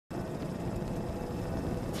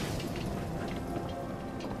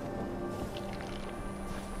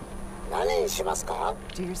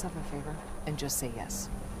Do yourself a favor and just say yes.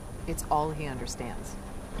 It's all he understands.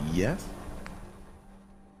 Yes?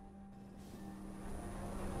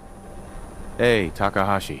 Hey,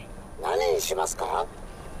 Takahashi.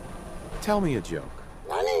 Tell me a joke.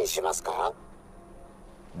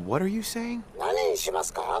 What are you saying?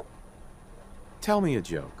 Tell me a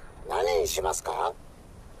joke.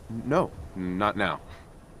 No, not now.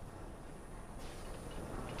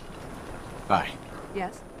 Bye.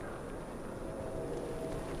 Yes?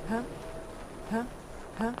 Huh? Huh?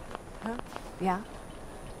 Huh? Huh? Yeah?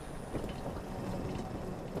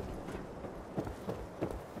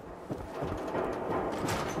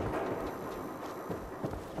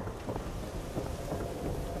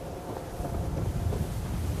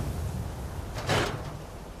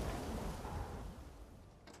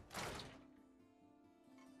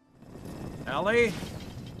 Ellie?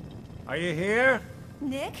 Are you here?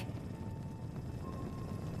 Nick?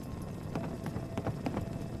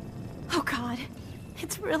 Oh God,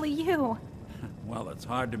 it's really you. Well, it's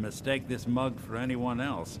hard to mistake this mug for anyone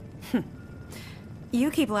else.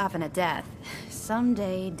 You keep laughing at death.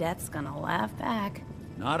 Someday, death's gonna laugh back.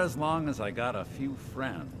 Not as long as I got a few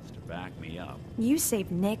friends to back me up. You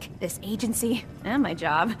saved Nick, this agency, and my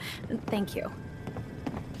job. Thank you.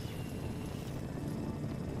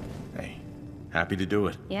 Hey, happy to do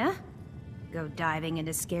it. Yeah? Go diving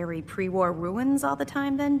into scary pre-war ruins all the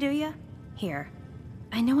time then, do ya? Here.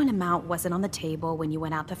 I know an amount wasn't on the table when you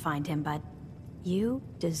went out to find him, but you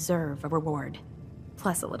deserve a reward.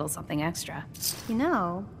 Plus a little something extra. You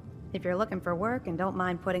know, if you're looking for work and don't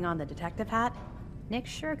mind putting on the detective hat, Nick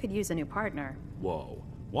sure could use a new partner. Whoa.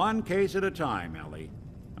 One case at a time, Ellie.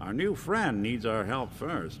 Our new friend needs our help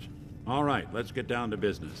first. All right, let's get down to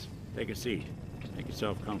business. Take a seat. Make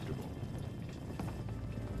yourself comfortable.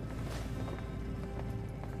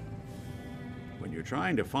 When you're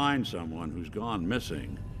trying to find someone who's gone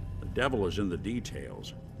missing, the devil is in the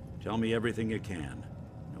details. Tell me everything you can,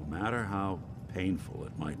 no matter how painful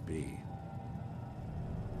it might be.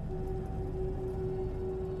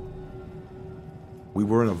 We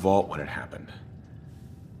were in a vault when it happened.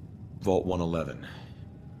 Vault 111.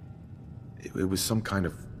 It was some kind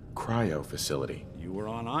of cryo facility. You were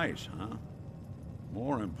on ice, huh?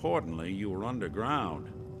 More importantly, you were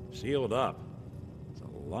underground, sealed up. It's a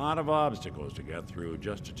lot of obstacles to get through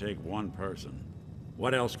just to take one person.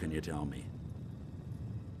 What else can you tell me?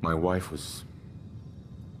 My wife was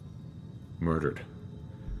murdered.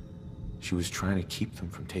 She was trying to keep them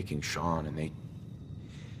from taking Sean, and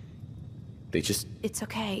they just... It's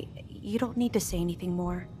okay. You don't need to say anything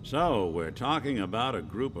more. So, we're talking about a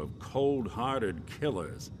group of cold-hearted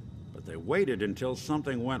killers, but they waited until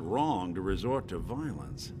something went wrong to resort to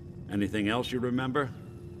violence. Anything else you remember?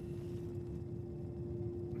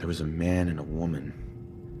 There was a man and a woman.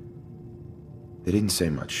 They didn't say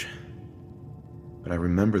much, but I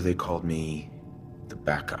remember they called me the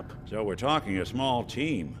backup. So we're talking a small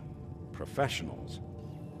team. Professionals.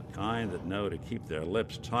 The kind that know to keep their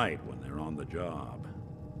lips tight when they're on the job.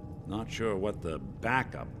 Not sure what the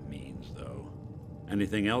backup means, though.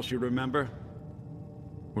 Anything else you remember?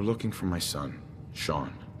 We're looking for my son,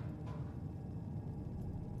 Sean.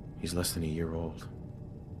 He's less than a year old.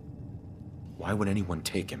 Why would anyone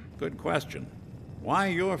take him? Good question. Why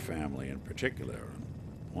your family in particular? And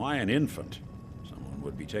why an infant? Someone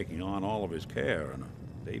would be taking on all of his care, and a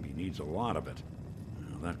baby needs a lot of it.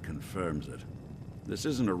 Well, that confirms it. This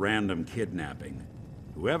isn't a random kidnapping.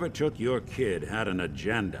 Whoever took your kid had an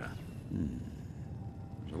agenda.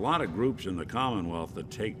 There's a lot of groups in the Commonwealth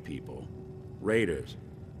that take people. Raiders,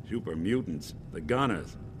 super mutants, the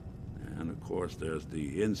Gunners, and of course there's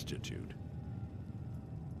the Institute.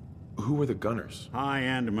 Who were the Gunners?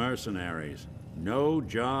 High-end mercenaries. No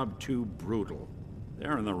job too brutal.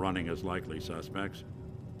 They're in the running as likely suspects.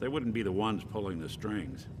 They wouldn't be the ones pulling the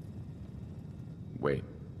strings. Wait.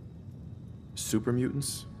 Super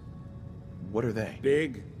mutants? What are they?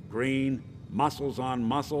 Big, green, muscles on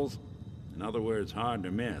muscles. In other words, hard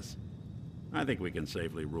to miss. I think we can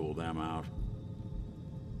safely rule them out.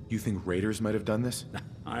 You think raiders might have done this?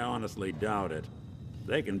 I honestly doubt it.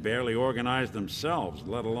 They can barely organize themselves,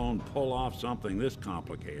 let alone pull off something this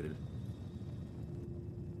complicated.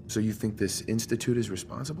 So you think this Institute is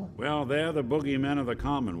responsible? Well, they're the boogeymen of the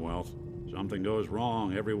Commonwealth. Something goes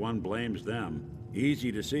wrong, everyone blames them.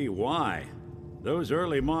 Easy to see why. Those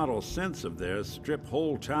early model synths of theirs strip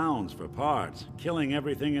whole towns for parts, killing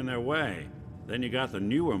everything in their way. Then you got the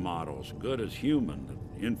newer models, good as human,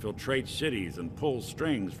 that infiltrate cities and pull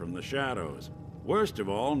strings from the shadows. Worst of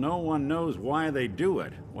all, no one knows why they do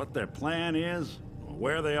it, what their plan is, or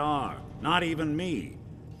where they are. Not even me.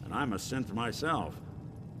 And I'm a synth myself.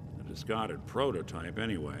 discarded prototype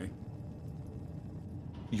anyway.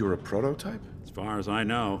 You're a prototype? As far as I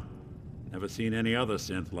know. Never seen any other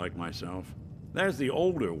synth like myself. There's the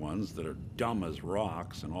older ones that are dumb as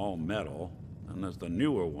rocks and all metal, and there's the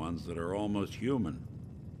newer ones that are almost human.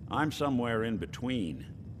 I'm somewhere in between.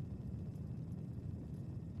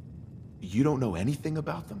 You don't know anything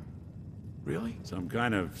about them? Really? Some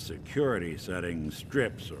kind of security setting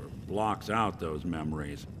strips or blocks out those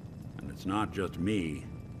memories. And it's not just me.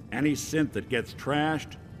 Any synth that gets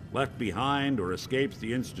trashed, left behind, or escapes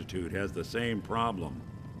the Institute has the same problem.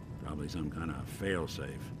 Probably some kind of failsafe.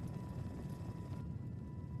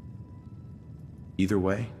 Either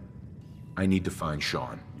way, I need to find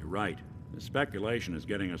Sean. You're right. The speculation is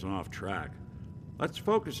getting us off track. Let's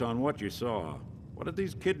focus on what you saw. What did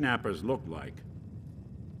these kidnappers look like?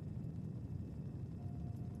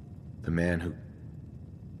 The man who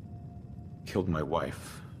killed my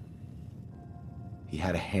wife. He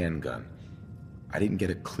had a handgun. I didn't get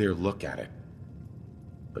a clear look at it.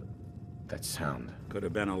 But that sound. Could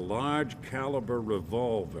have been a large caliber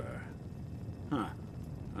revolver. Huh.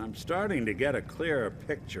 I'm starting to get a clearer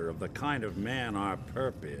picture of the kind of man our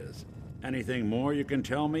perp is. Anything more you can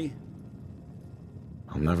tell me?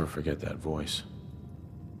 I'll never forget that voice.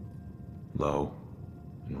 Low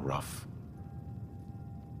and rough.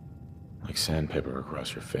 Like sandpaper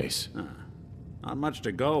across your face. Not much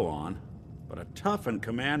to go on, but a tough and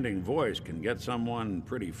commanding voice can get someone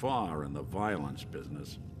pretty far in the violence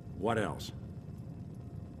business. What else?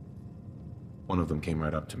 One of them came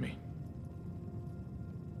right up to me.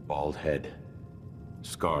 Bald head.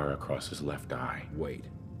 Scar across his left eye. Wait.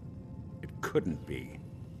 It couldn't be.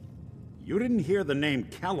 You didn't hear the name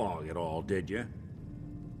Kellogg at all, did you?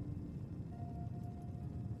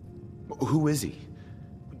 Who is he?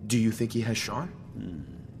 Do you think he has Sean?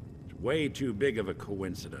 It's way too big of a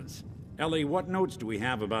coincidence. Ellie, what notes do we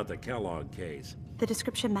have about the Kellogg case? The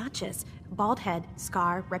description matches. Bald head,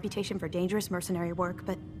 scar, reputation for dangerous mercenary work,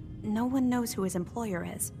 but no one knows who his employer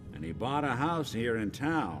is. And he bought a house here in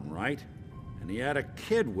town, right? And he had a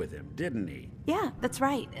kid with him, didn't he? Yeah, that's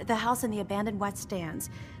right. The house in the abandoned West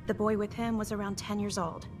Stands. The boy with him was around 10 years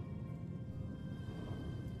old.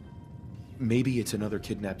 Maybe it's another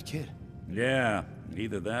kidnapped kid. Yeah,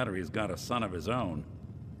 either that or he's got a son of his own.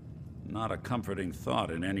 Not a comforting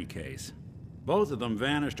thought in any case. Both of them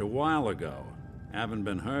vanished a while ago. Haven't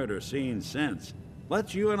been heard or seen since.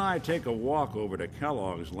 Let's you and I take a walk over to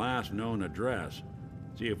Kellogg's last known address.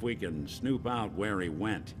 See if we can snoop out where he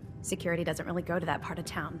went. Security doesn't really go to that part of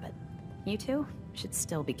town, but you two should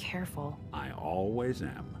still be careful. I always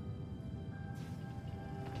am.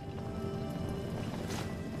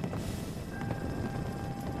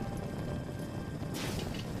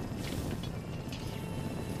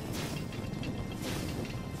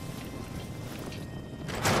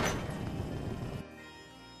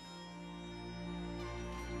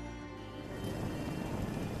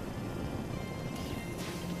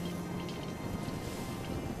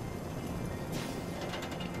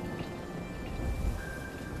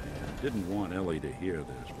 Didn't want Ellie to hear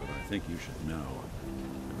this, but I think you should know.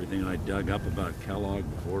 Everything I dug up about Kellogg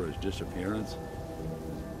before his disappearance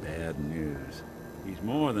is bad news. He's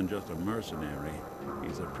more than just a mercenary.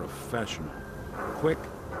 He's a professional. Quick,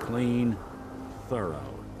 clean,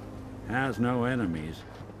 thorough. Has no enemies,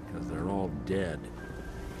 because they're all dead.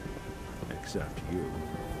 Except you.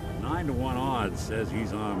 9-to-1 odds says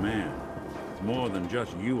he's our man. It's more than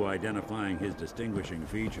just you identifying his distinguishing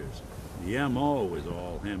features. The M.O. is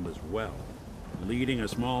all him as well. Leading a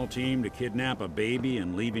small team to kidnap a baby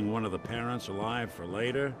and leaving one of the parents alive for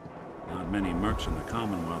later? Not many mercs in the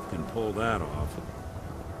Commonwealth can pull that off.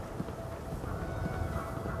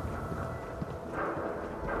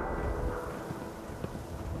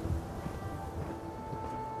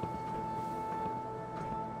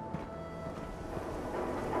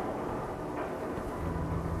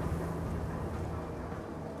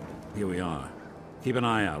 Here we are. Keep an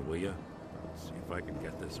eye out, will you? See if I can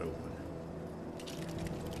get this open.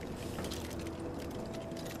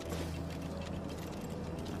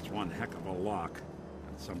 That's one heck of a lock.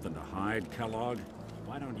 Got something to hide, Kellogg?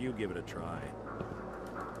 Why don't you give it a try?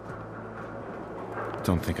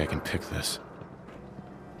 Don't think I can pick this.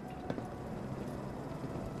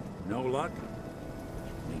 No luck?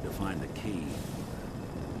 Need to find the key.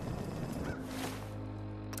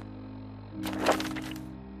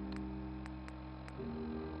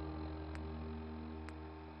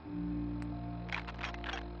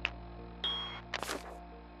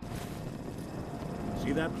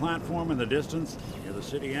 See that platform in the distance, near the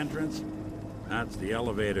city entrance? That's the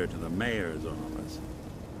elevator to the mayor's office.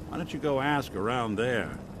 Why don't you go ask around there?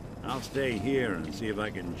 I'll stay here and see if I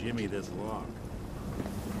can jimmy this lock.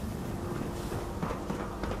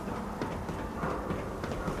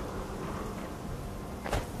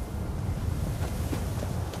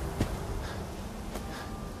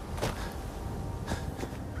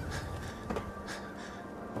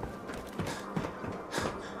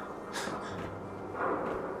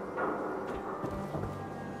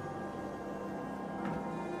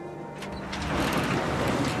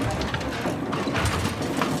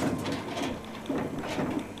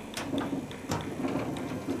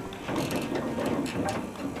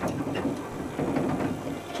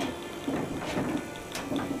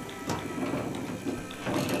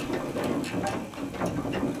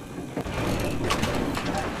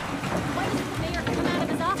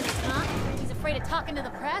 Talking to the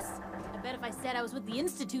press? I bet if I said I was with the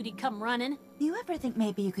Institute, he'd come running. Do you ever think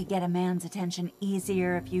maybe you could get a man's attention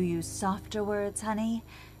easier if you use softer words, honey?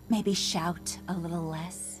 Maybe shout a little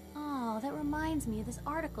less? Oh, that reminds me of this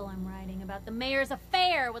article I'm writing about the mayor's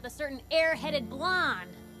affair with a certain air-headed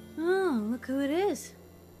blonde. Oh, look who it is.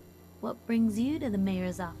 What brings you to the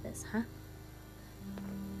mayor's office, huh?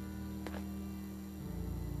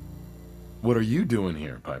 What are you doing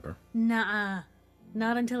here, Piper? Nuh-uh.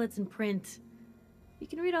 Not until it's in print. You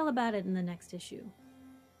can read all about it in the next issue.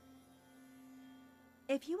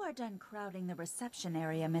 If you are done crowding the reception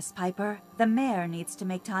area, Miss Piper, the mayor needs to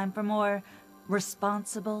make time for more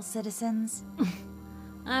responsible citizens.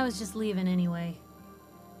 I was just leaving anyway.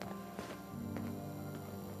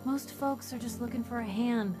 Most folks are just looking for a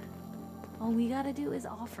hand. All we gotta do is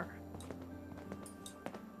offer.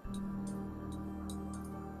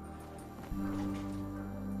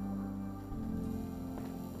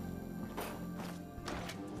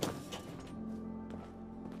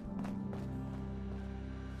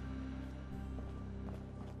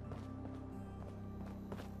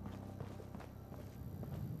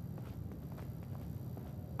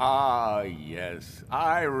 Ah, yes.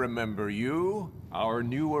 I remember you. Our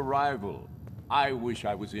new arrival. I wish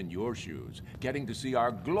I was in your shoes, getting to see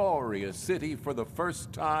our glorious city for the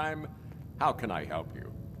first time. How can I help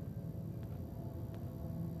you?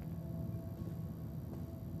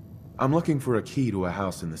 I'm looking for a key to a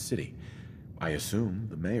house in the city. I assume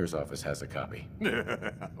the mayor's office has a copy.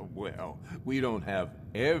 Well, we don't have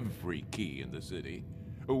every key in the city.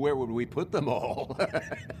 Where would we put them all?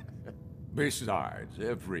 Besides,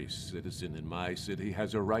 every citizen in my city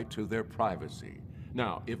has a right to their privacy.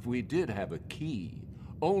 Now, if we did have a key,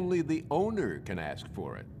 only the owner can ask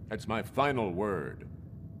for it. That's my final word.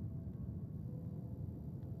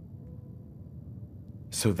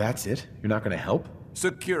 So that's it? You're not gonna help?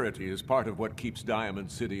 Security is part of what keeps Diamond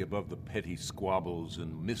City above the petty squabbles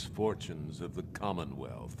and misfortunes of the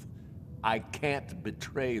Commonwealth. I can't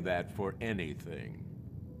betray that for anything.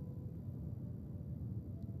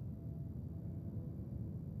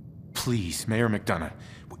 Please, Mayor McDonough.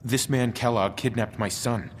 This man Kellogg kidnapped my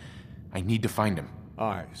son. I need to find him.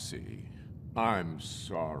 I see. I'm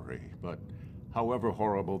sorry, but however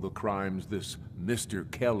horrible the crimes this Mr.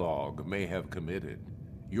 Kellogg may have committed,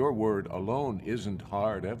 your word alone isn't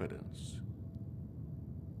hard evidence.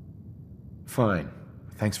 Fine.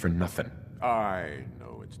 Thanks for nothing. I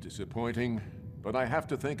know it's disappointing, but I have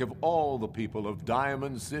to think of all the people of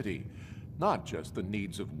Diamond City, not just the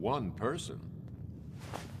needs of one person.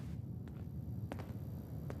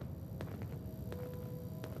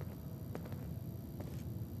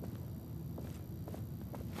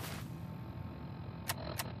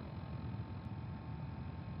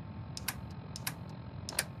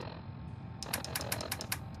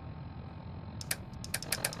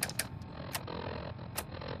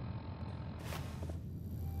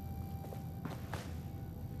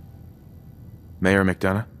 Mayor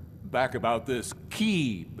McDonough? Back about this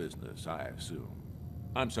key business, I assume.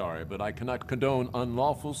 I'm sorry, but I cannot condone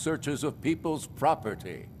unlawful searches of people's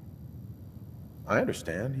property. I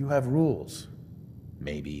understand. You have rules.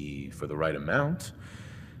 Maybe for the right amount,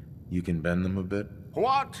 you can bend them a bit.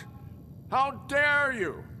 What? How dare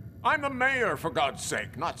you? I'm the mayor, for God's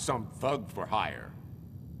sake, not some thug for hire.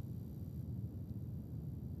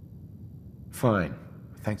 Fine.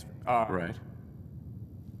 Thanks. Right.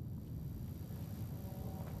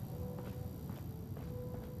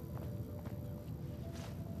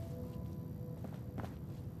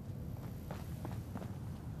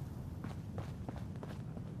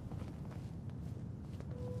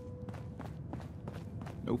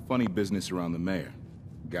 No funny business around the mayor.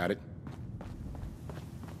 Got it?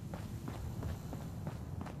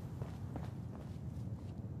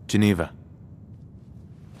 Geneva.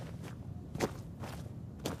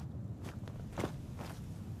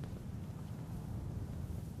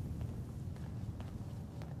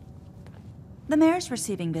 The mayor's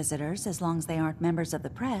receiving visitors as long as they aren't members of the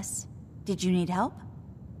press. Did you need help?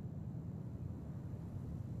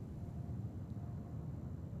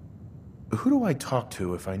 Who do I talk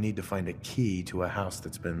to if I need to find a key to a house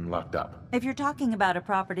that's been locked up? If you're talking about a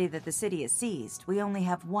property that the city has seized, we only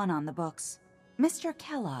have one on the books. Mr.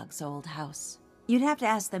 Kellogg's old house. You'd have to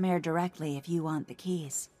ask the mayor directly if you want the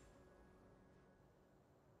keys.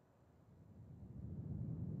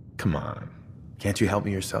 Come on. Can't you help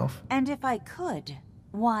me yourself? And if I could,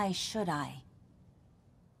 why should I?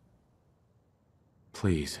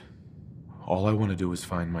 Please. All I want to do is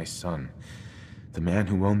find my son. The man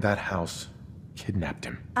who owned that house kidnapped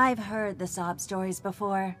him. I've heard the sob stories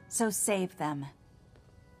before, so save them.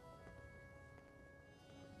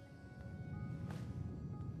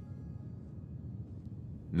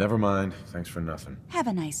 Never mind. Thanks for nothing. Have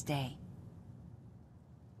a nice day.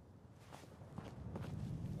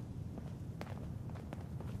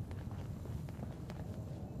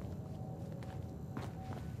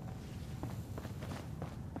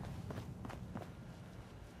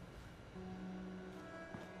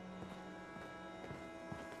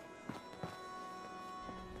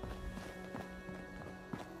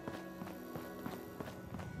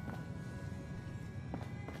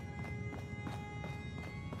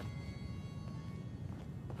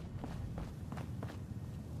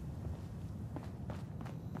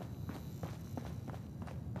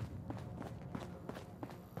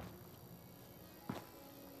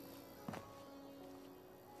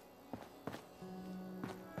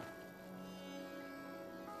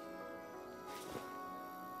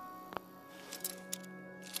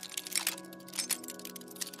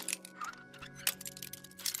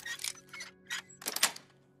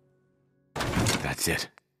 That's it.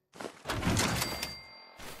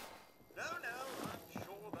 No, I'm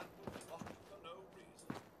sure that was locked for no reason.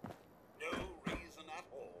 No reason at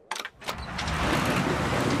all.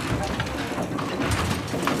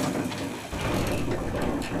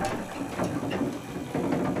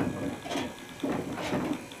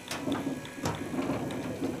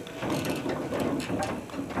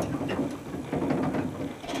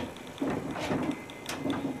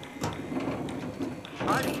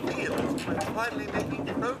 I feel as if I'm finally making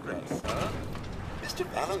progress, sir. Mr.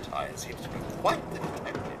 Valentine seems to be quite the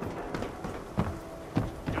detective.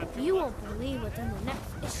 You won't believe what's in the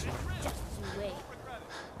next issue. Just you wait.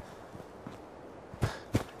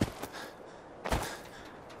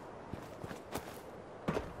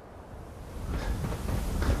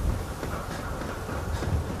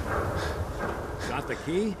 Got the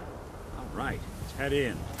key? All right, let's head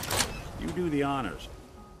in. You do the honors.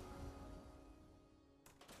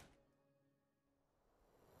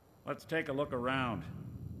 Let's take a look around.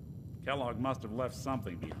 Kellogg must have left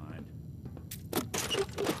something behind.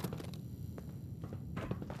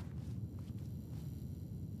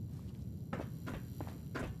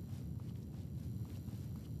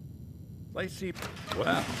 Place seems... Well,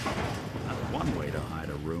 that's one way to hide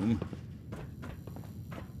a room.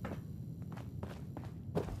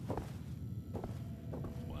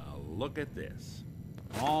 Well, look at this.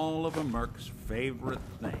 All of a merc's favorite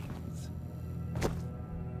things.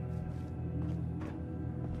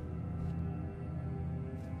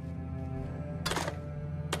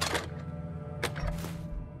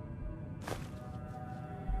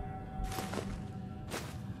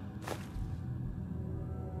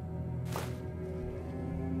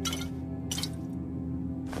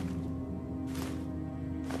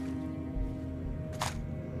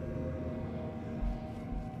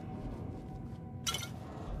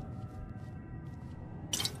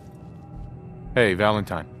 Hey,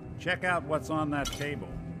 Valentine. Check out what's on that table.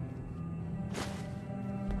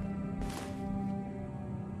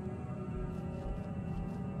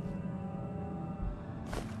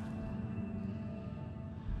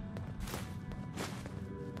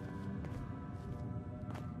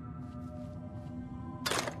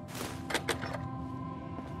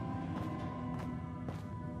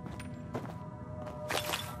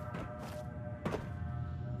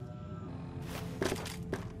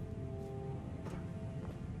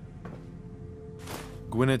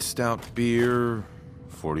 Gwinnett Stout beer,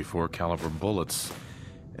 44 caliber bullets,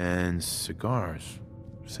 and cigars.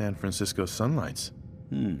 San Francisco Sunlights.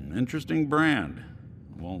 Interesting brand.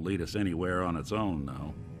 Won't lead us anywhere on its own,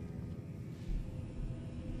 though.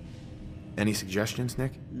 Any suggestions,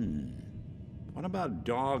 Nick? What about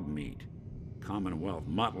dog meat? Commonwealth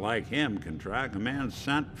mutt like him can track a man's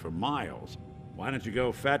scent for miles. Why don't you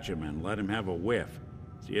go fetch him and let him have a whiff?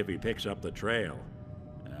 See if he picks up the trail.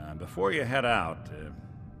 Before you head out,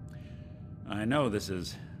 I know this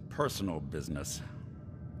is personal business.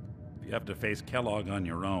 If you have to face Kellogg on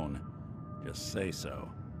your own, Just say so.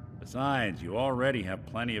 Besides, you already have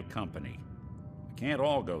plenty of company. We can't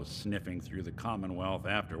all go sniffing through the Commonwealth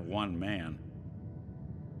after one man.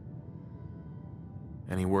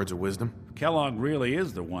 Any words of wisdom? If Kellogg really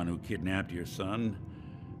is the one who kidnapped your son,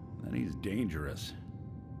 then he's dangerous.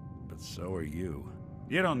 But so are you.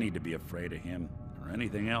 You don't need to be afraid of him, or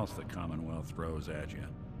anything else the Commonwealth throws at you.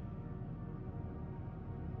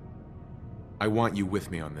 I want you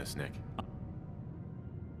with me on this, Nick.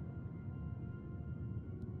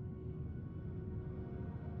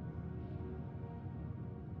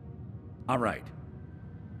 All right.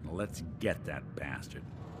 Now let's get that bastard.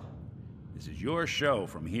 This is your show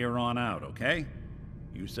from here on out, okay?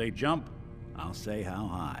 You say jump, I'll say how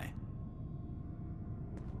high.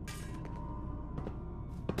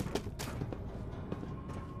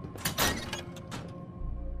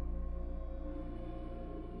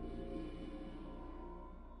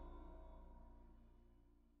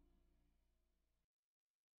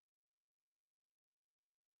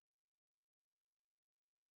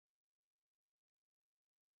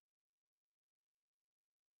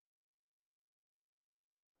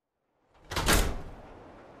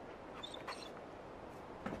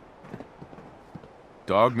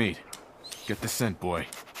 Dog meat. Get the scent, boy.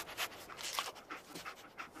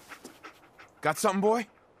 Got something, boy?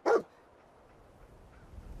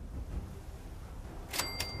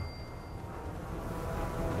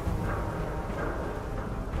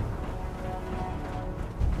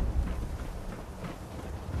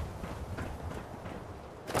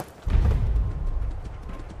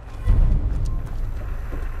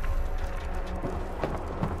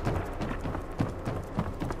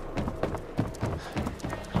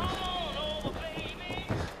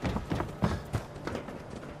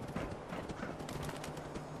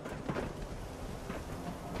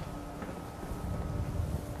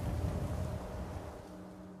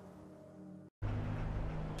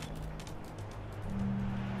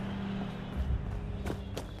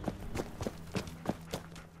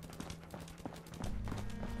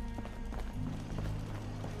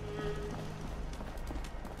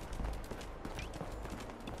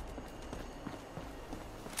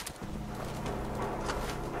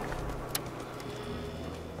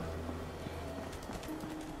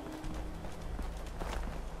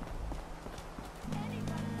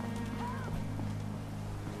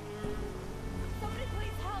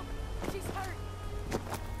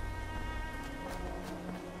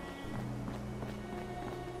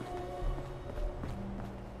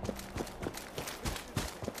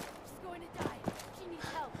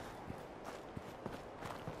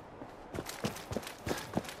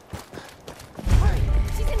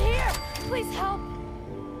 Please help!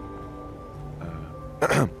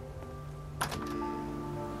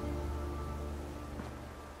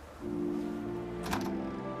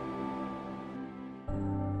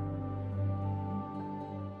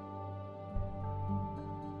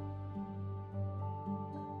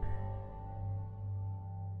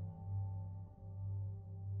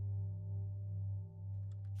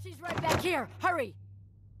 She's right back here! Hurry!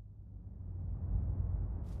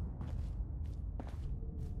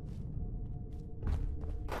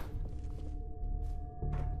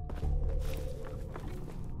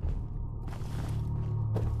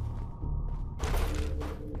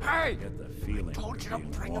 Hey! Get the feeling Told you to we're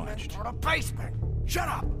being bring them watched. into the basement. Shut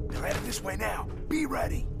up! They're headed this way now. Be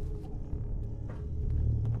ready.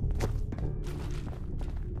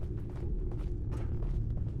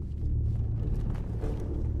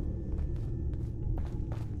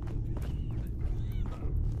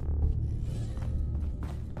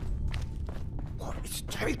 What's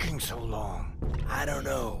taking so long? I don't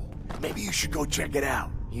know. Maybe you should go check it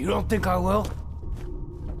out. You don't think I will?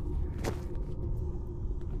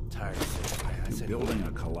 Tired of sitting there. I You said, building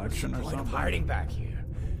a collection or point of something? hiding back here.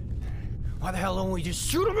 Why the hell don't we just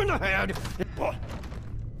shoot him in the head?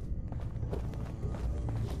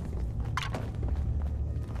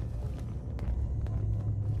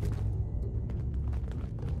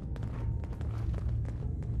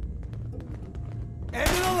 End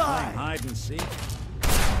of the Playing line! hide and seek?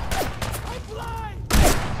 I'm blind!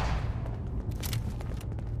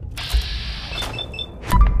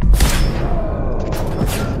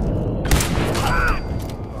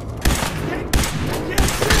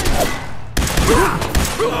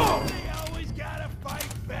 They always gotta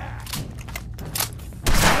fight back.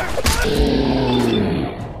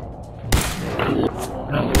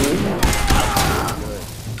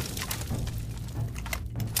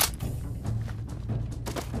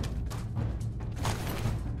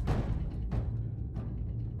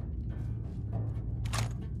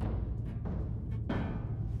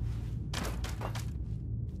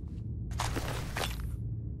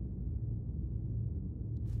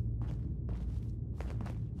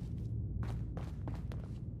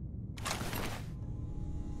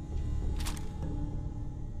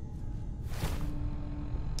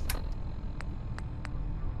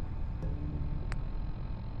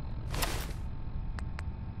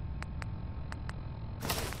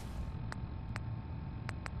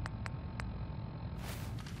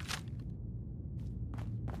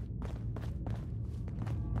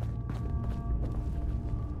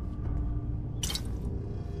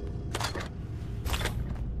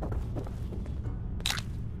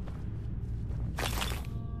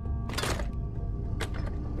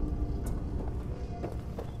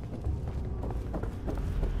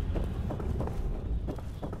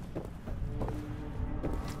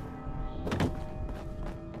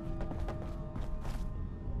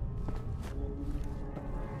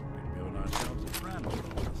 Man, look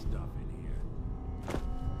at all the stuff in here.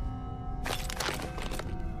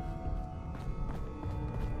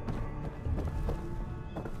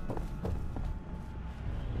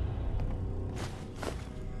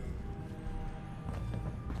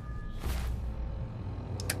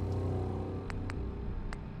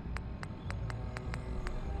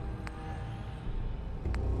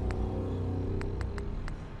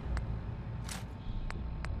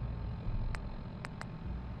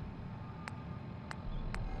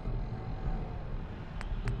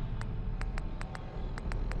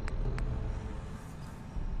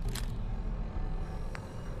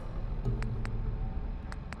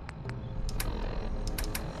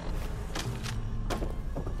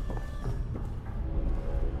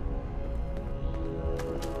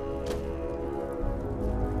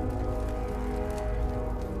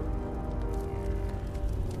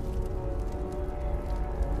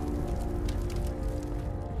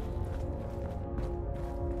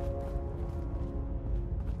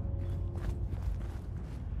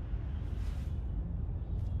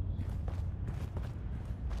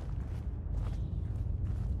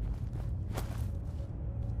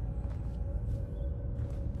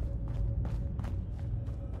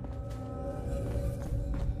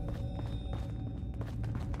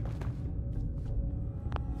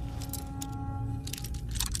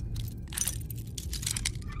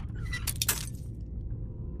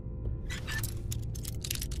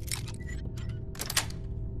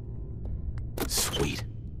 Sweet.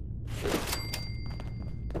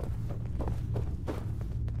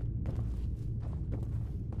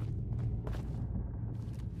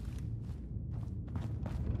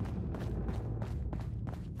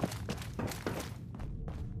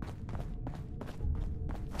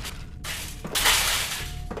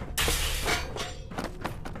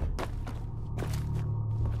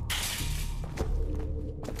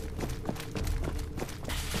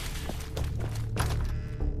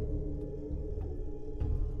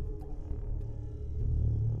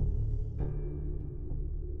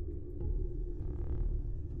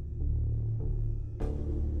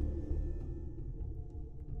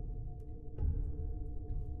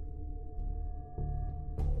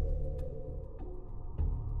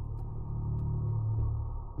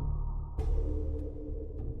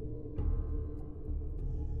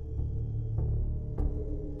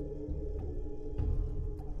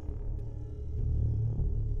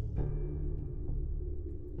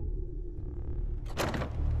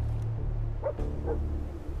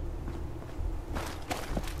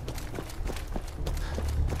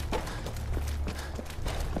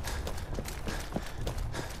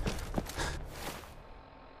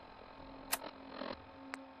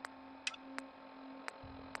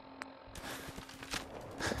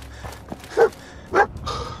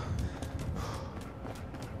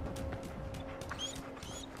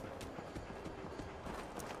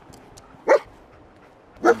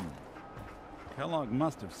 Kellogg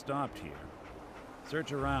must have stopped here.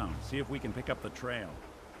 Search around, see if we can pick up the trail.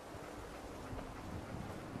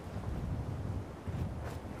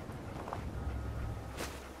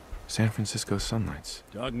 San Francisco Sunlights.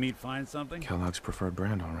 Dog meat find something? Kellogg's preferred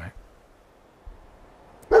brand, all right.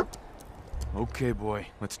 Okay, boy,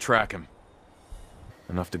 let's track him.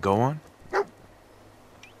 Enough to go on?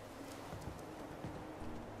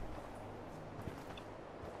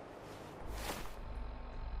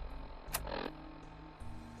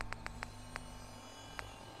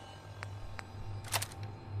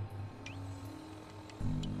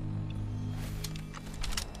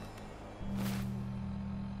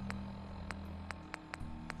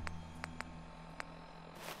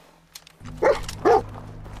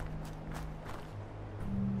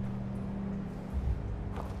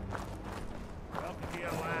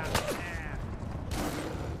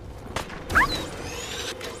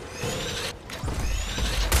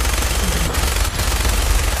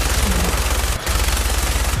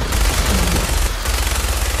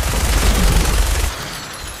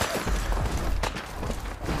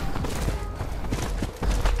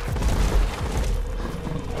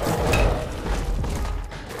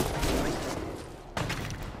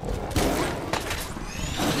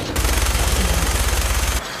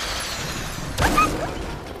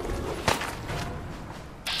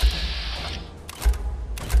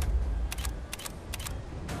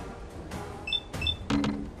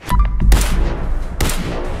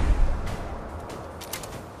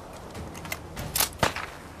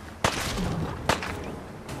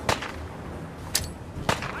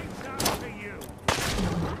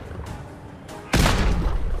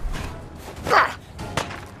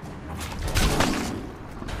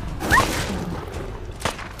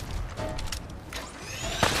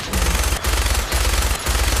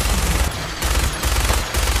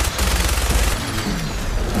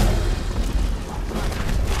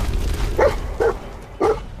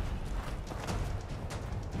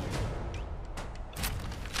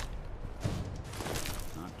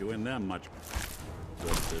 doing them much good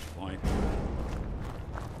at this point.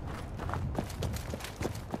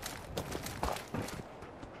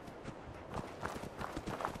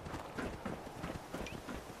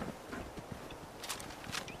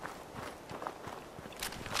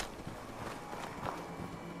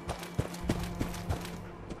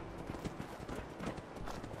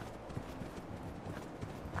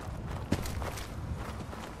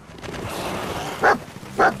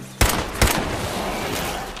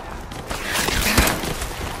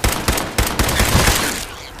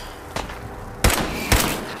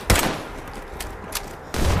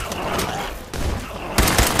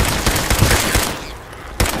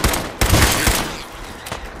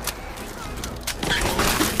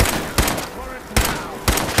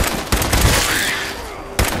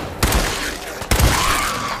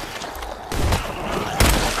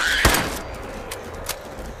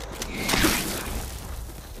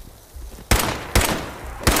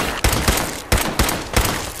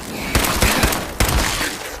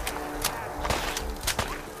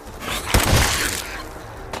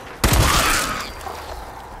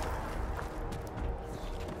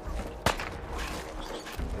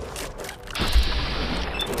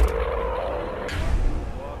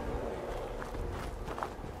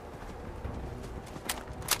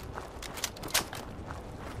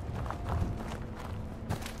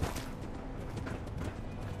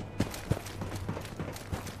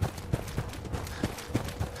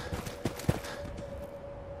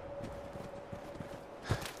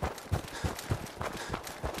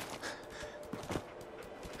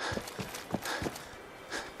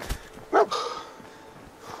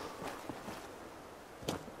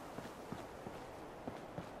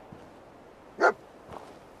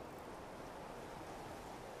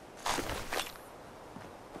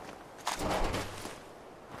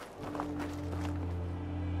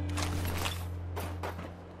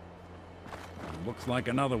 Looks like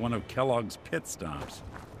another one of Kellogg's pit stops.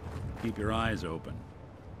 Keep your eyes open.